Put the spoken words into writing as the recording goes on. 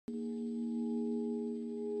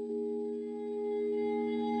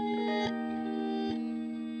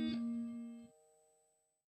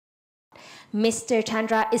Mr.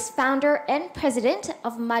 Chandra is founder and president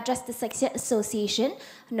of Madras Dyslexia Association,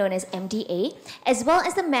 known as MDA, as well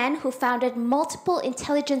as the man who founded Multiple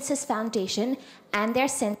Intelligences Foundation and their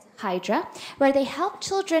center, Hydra, where they help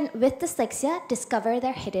children with dyslexia discover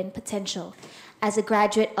their hidden potential. As a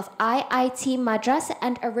graduate of IIT Madras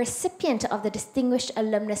and a recipient of the Distinguished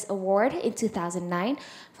Alumnus Award in 2009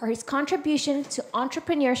 for his contribution to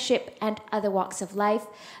entrepreneurship and other walks of life,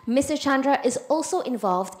 Mr. Chandra is also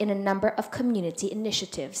involved in a number of community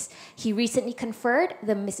initiatives. He recently conferred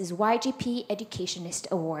the Mrs. YGP Educationist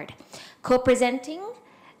Award. Co-presenting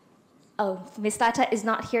Ms. Lata is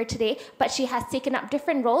not here today, but she has taken up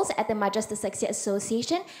different roles at the Madras Dyslexia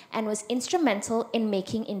Association and was instrumental in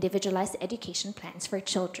making individualized education plans for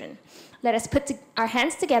children. Let us put our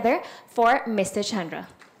hands together for Mr. Chandra.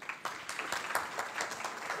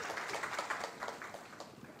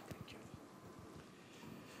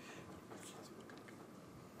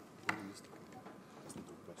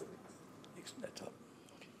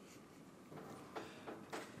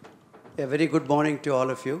 A very good morning to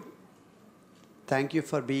all of you. Thank you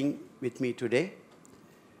for being with me today.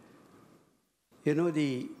 You know,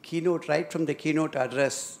 the keynote, right from the keynote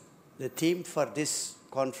address, the theme for this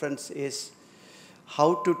conference is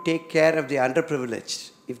how to take care of the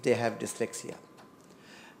underprivileged if they have dyslexia.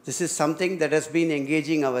 This is something that has been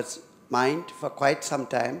engaging our mind for quite some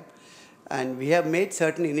time, and we have made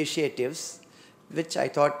certain initiatives which I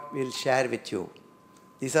thought we'll share with you.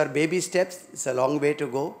 These are baby steps. It's a long way to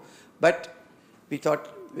go, but we thought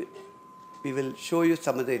we will show you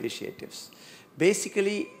some of the initiatives.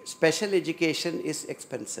 Basically, special education is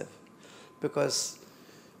expensive because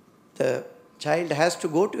the child has to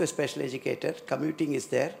go to a special educator, commuting is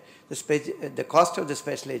there, the cost of the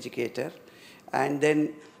special educator, and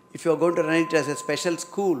then if you're going to run it as a special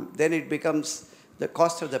school, then it becomes the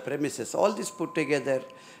cost of the premises. All this put together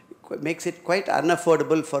makes it quite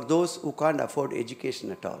unaffordable for those who can't afford education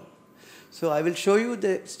at all. So I will show you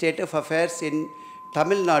the state of affairs in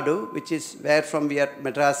Tamil Nadu, which is where from we are,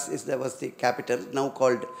 Madras was the capital, now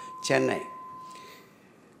called Chennai.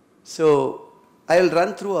 So I will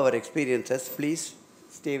run through our experiences. Please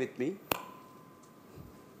stay with me.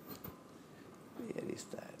 Where is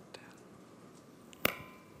that?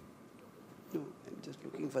 No, I'm just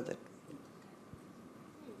looking for that.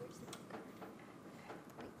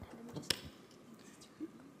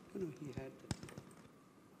 No, he had that.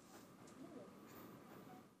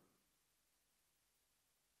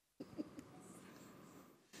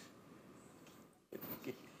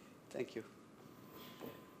 Thank you.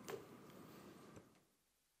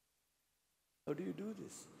 How do you do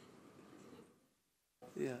this?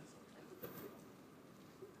 Yeah.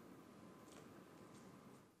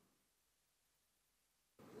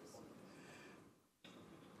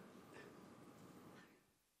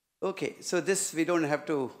 Okay, so this we don't have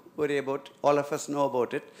to worry about. All of us know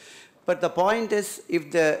about it. But the point is, if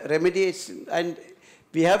the remediation, and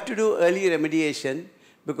we have to do early remediation,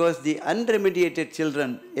 because the unremediated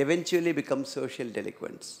children eventually become social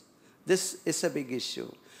delinquents. This is a big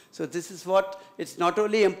issue. So this is what, it's not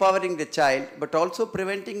only empowering the child, but also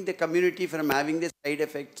preventing the community from having the side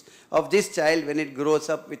effects of this child when it grows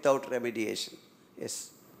up without remediation.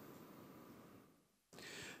 Yes.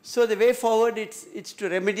 So the way forward, it's to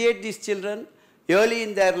remediate these children early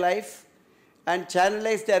in their life and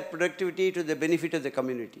channelize their productivity to the benefit of the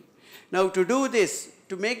community. Now to do this,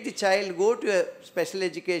 to make the child go to a special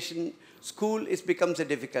education school becomes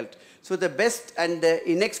difficult. So the best and the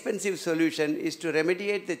inexpensive solution is to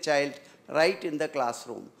remediate the child right in the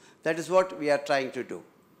classroom. That is what we are trying to do.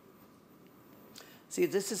 See,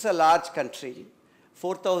 this is a large country,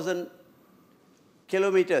 4,000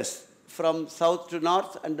 kilometers from south to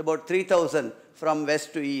north and about 3,000 from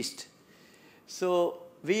west to east. So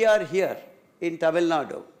we are here in Tamil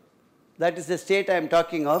Nadu. That is the state I am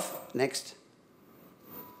talking of. Next.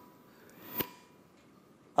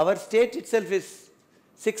 Our state itself is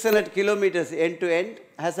 600 kilometers end to end,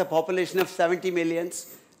 has a population of 70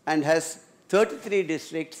 millions and has 33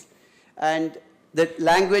 districts, and the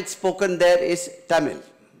language spoken there is Tamil.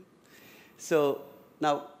 So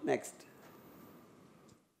now next.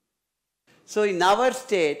 So in our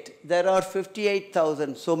state, there are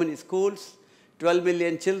 58,000, so many schools, 12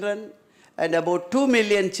 million children, and about 2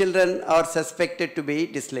 million children are suspected to be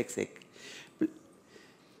dyslexic.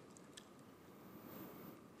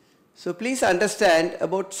 So please understand,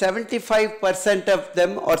 about 75% of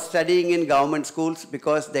them are studying in government schools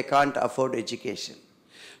because they can't afford education.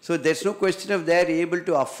 So there's no question of they're able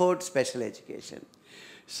to afford special education.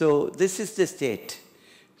 So this is the state.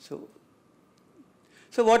 So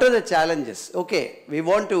what are the challenges? Okay, we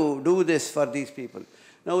want to do this for these people.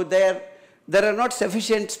 Now there are not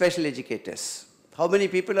sufficient special educators. How many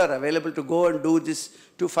people are available to go and do this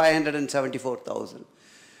to 574,000?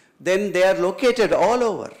 Then they are located all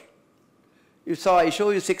over. You saw, I show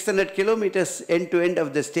you 600 kilometers end to end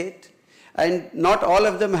of the state, and not all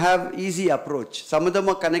of them have easy approach. Some of them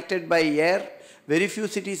are connected by air. Very few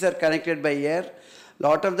cities are connected by air.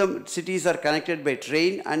 Lot of them cities are connected by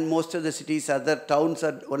train, and most of the cities, other towns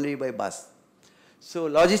are only by bus. So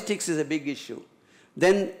logistics is a big issue.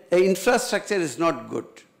 Then the infrastructure is not good.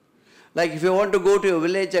 Like if you want to go to a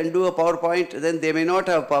village and do a PowerPoint, then they may not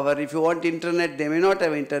have power. If you want internet, they may not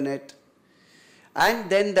have internet. And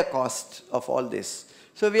then the cost of all this.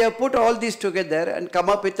 So we have put all these together and come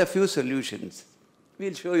up with a few solutions.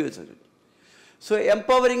 We'll show you. So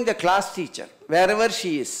empowering the class teacher, wherever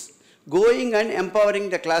she is, going and empowering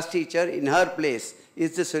the class teacher in her place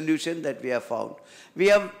is the solution that we have found. We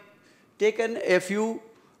have taken a few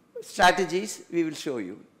strategies we will show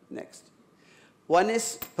you next. One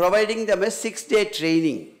is providing them a 6-day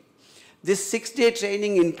training. This 6-day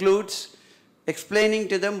training includes explaining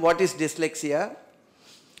to them what is dyslexia,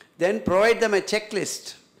 then provide them a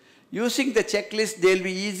checklist. Using the checklist, they'll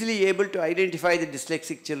be easily able to identify the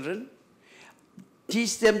dyslexic children,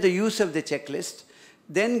 teach them the use of the checklist,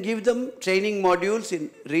 then give them training modules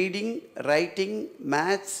in reading, writing,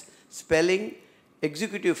 maths, spelling,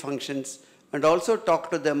 executive functions, and also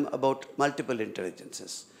talk to them about multiple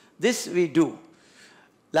intelligences. This we do.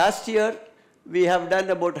 Last year, we have done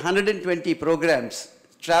about 120 programs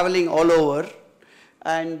traveling all over,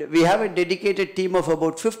 and we have a dedicated team of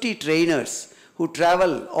about 50 trainers who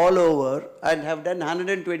travel all over and have done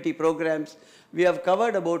 120 programs. We have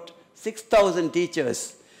covered about 6,000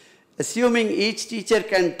 teachers. Assuming each teacher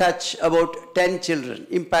can touch about 10 children,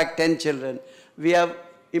 impact 10 children, we have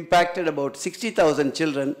impacted about 60,000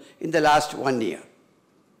 children in the last 1 year.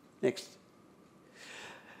 Next.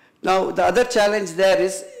 Now, the other challenge there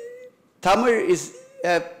is Tamil is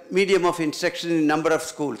a medium of instruction in a number of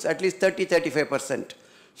schools, at least 30-35%.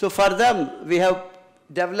 So for them, we have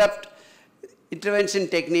developed intervention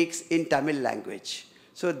techniques in Tamil language.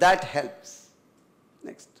 So that helps.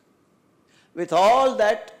 Next. With all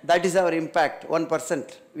that, that is our impact,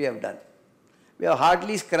 1% we have done. We have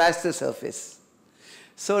hardly scratched the surface.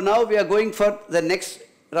 So now we are going for the next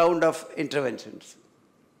round of interventions.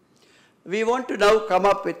 We want to now come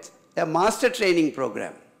up with a master training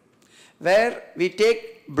program where we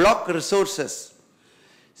take block resources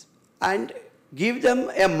and give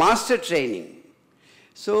them a master training.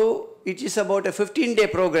 So it is about a 15-day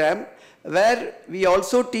program where we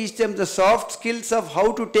also teach them the soft skills of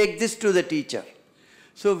how to take this to the teacher.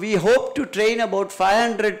 So we hope to train about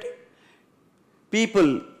 500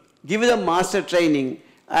 people, give them master training,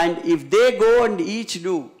 and if they go and each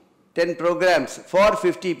do 10 programs for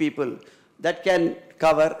 50 people, that can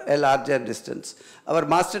cover a larger distance. Our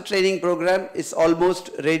master training program is almost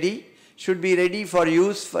ready, should be ready for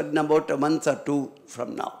use for about a month or two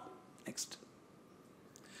from now. Next.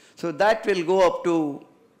 So that will go up to,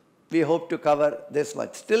 we hope to cover this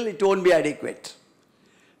much. Still, it won't be adequate.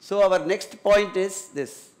 So our next point is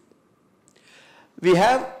this. We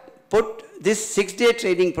have put this 6-day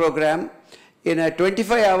training program in a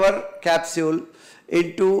 25-hour capsule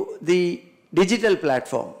into the digital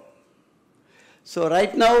platform. So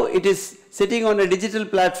right now it is sitting on a digital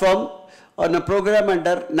platform on a program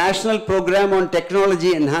under National Program on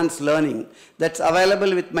Technology Enhanced Learning that's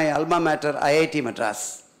available with my alma mater, IIT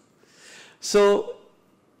Madras. So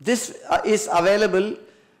this is available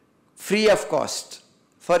free of cost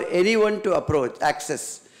for anyone to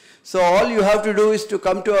access. So all you have to do is to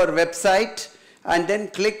come to our website and then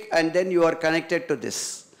click, and then you are connected to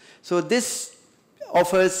this. So this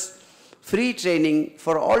offers free training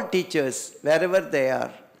for all teachers wherever they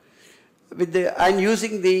are, and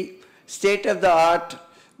using the state-of-the-art,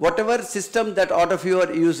 whatever system that all of you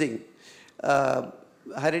are using.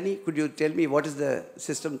 Harini, could you tell me what is the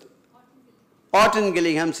system?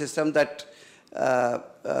 Orton-Gillingham system that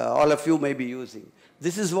all of you may be using.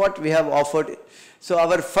 This is what we have offered. So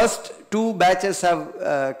our first 2 batches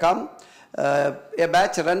have come. A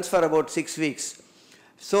batch runs for about 6 weeks.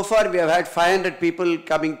 So far we have had 500 people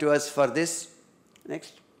coming to us for this.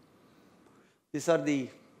 Next. These are the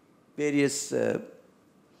various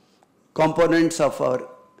components of our,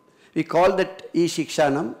 we call that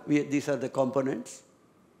e-shikshanam. These are the components.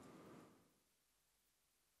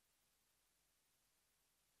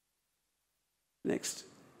 Next.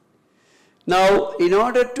 Now, in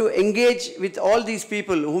order to engage with all these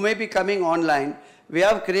people who may be coming online, we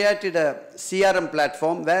have created a CRM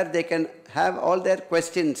platform where they can have all their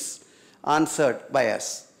questions answered by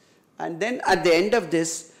us. And then at the end of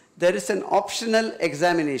this, there is an optional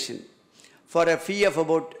examination. for a fee of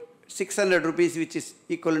about 600 rupees, which is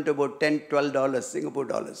equivalent to about $10, $12 Singapore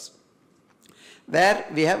dollars, where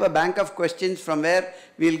we have a bank of questions from where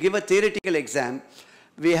we will give a theoretical exam.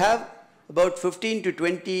 We have about 15 to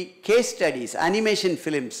 20 case studies, animation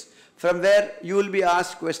films, from where you will be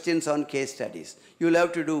asked questions on case studies. You will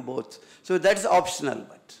have to do both. So that's optional.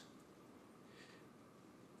 But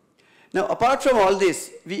now, apart from all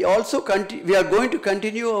this, we are going to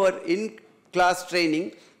continue our in-class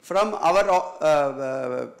training from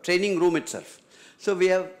our training room itself. So we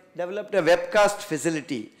have developed a webcast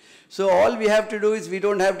facility. So all we have to do is we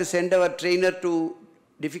don't have to send our trainer to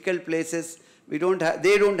difficult places. They don't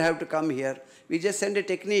have to come here. We just send a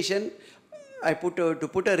technician to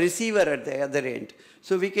put a receiver at the other end.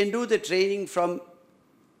 So we can do the training from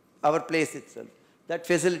our place itself. That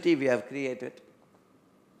facility we have created.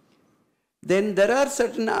 Then there are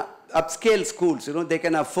certain upscale schools, they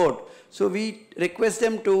can afford. So we request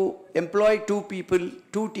them to employ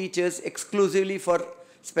 2 teachers exclusively for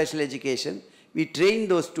special education. We train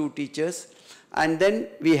those 2 teachers, and then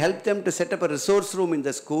we help them to set up a resource room in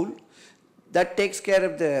the school that takes care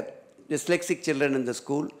of the dyslexic children in the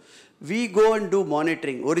school. We go and do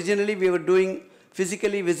monitoring. Originally we were doing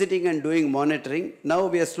physically visiting and doing monitoring. Now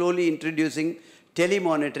we are slowly introducing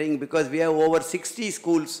telemonitoring because we have over 60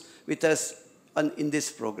 schools with us in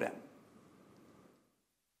this program.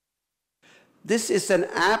 This is an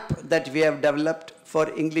app that we have developed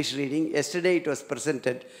for English reading. Yesterday it was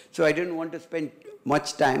presented, so I didn't want to spend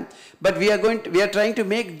much time. But we are trying to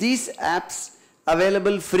make these apps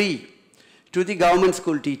available free to the government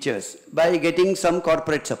school teachers by getting some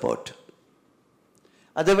corporate support.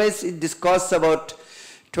 Otherwise, this costs about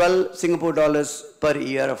 12 Singapore dollars per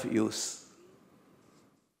year of use.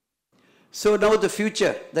 So now the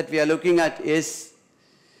future that we are looking at is,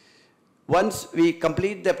 once we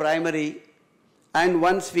complete the primary and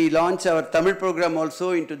once we launch our Tamil program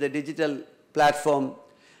also into the digital platform,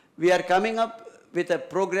 we are coming up with a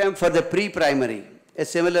program for the pre-primary, a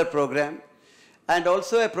similar program, and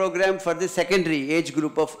also a program for the secondary age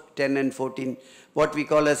group of 10 and 14, what we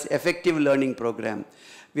call as effective learning program.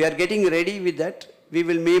 We are getting ready with that. We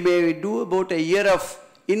will maybe do about a year of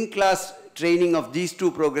in-class training of these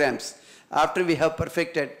 2 programs. After we have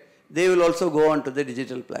perfected, they will also go on to the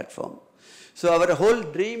digital platform. So our whole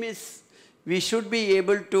dream is we should be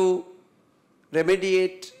able to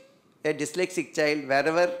remediate a dyslexic child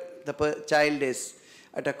wherever the child is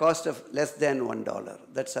at a cost of less than $1.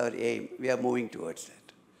 That's our aim. We are moving towards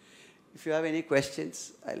that. If you have any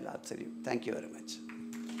questions, I'll answer you. Thank you very much.